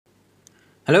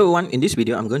Hello everyone, in this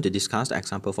video I'm going to discuss the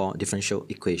example for differential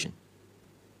equation.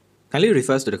 Kindly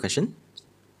refers to the question.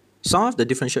 Solve the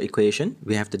differential equation.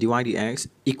 We have the dy dx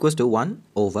equals to 1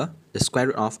 over the square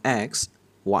root of x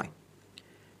y.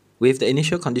 With the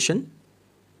initial condition,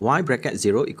 y bracket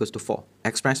 0 equals to 4.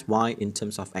 Express y in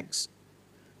terms of x.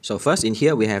 So first in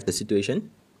here we have the situation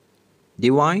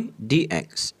dy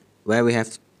dx where we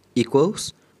have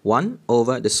equals 1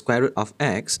 over the square root of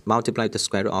x multiplied with the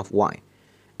square root of y.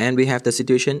 And we have the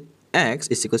situation x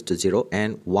is equals to 0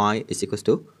 and y is equals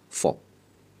to 4.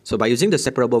 So by using the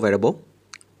separable variable,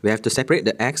 we have to separate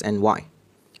the x and y.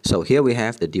 So here we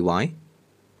have the dy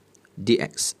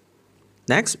dx.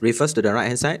 Next, refers to the right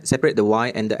hand side, separate the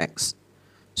y and the x.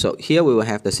 So here we will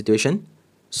have the situation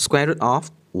square root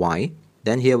of y.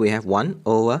 Then here we have 1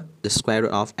 over the square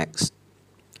root of x.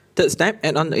 Third step,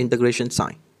 add on the integration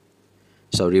sign.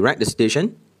 So rewrite the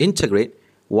situation, integrate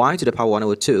y to the power 1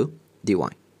 over 2 dy.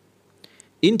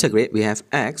 Integrate, we have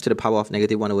x to the power of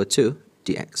negative 1 over 2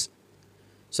 dx.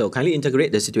 So kindly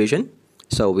integrate the situation.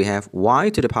 So we have y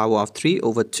to the power of 3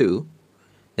 over 2.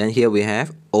 Then here we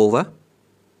have over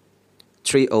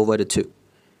 3 over the 2.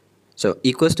 So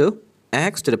equals to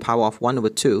x to the power of 1 over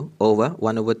 2 over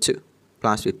 1 over 2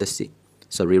 plus with the c.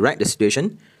 So rewrite the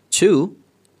situation 2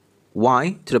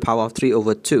 y to the power of 3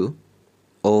 over 2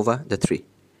 over the 3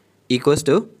 equals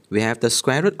to, we have the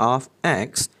square root of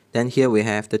x. Then here we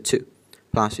have the 2.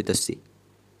 Plus with the c.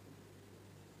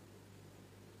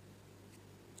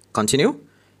 Continue.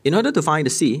 In order to find the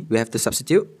c, we have to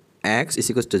substitute x is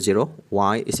equals to 0,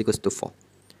 y is equals to 4.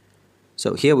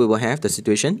 So here we will have the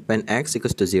situation when x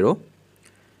equals to 0.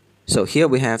 So here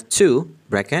we have 2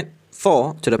 bracket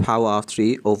 4 to the power of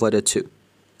 3 over the 2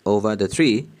 over the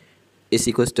 3 is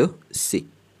equals to c.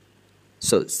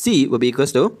 So c will be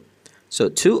equals to, so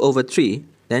 2 over 3,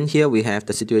 then here we have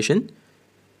the situation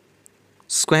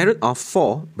square root of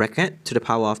 4 bracket to the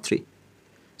power of 3.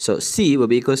 So c will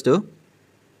be equals to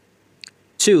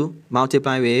 2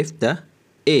 multiplied with the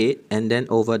 8 and then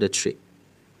over the 3.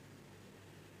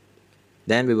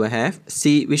 Then we will have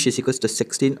c which is equals to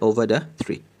 16 over the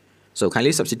 3. So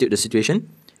kindly substitute the situation.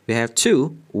 We have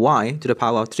 2y to the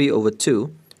power of 3 over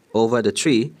 2 over the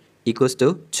 3 equals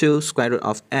to 2 square root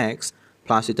of x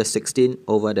plus with the 16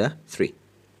 over the 3.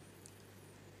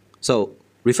 So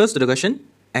refers to the question,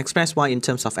 express y in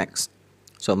terms of x.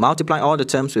 So multiply all the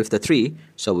terms with the 3.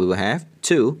 So we will have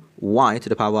 2y to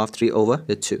the power of 3 over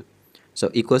the 2. So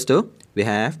equals to, we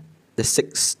have the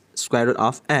 6 square root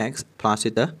of x plus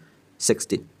with the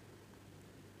 16.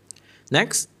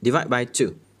 Next, divide by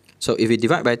 2. So if we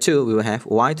divide by 2, we will have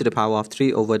y to the power of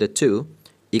 3 over the 2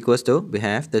 equals to, we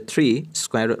have the 3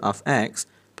 square root of x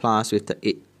plus with the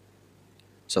 8.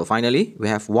 So finally, we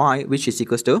have y which is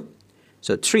equals to,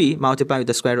 so 3 multiplied with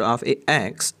the square root of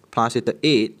x plus with the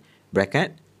 8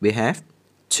 bracket, we have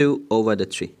 2 over the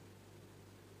 3.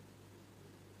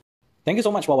 Thank you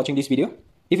so much for watching this video.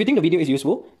 If you think the video is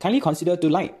useful, kindly consider to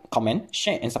like, comment,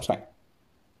 share and subscribe.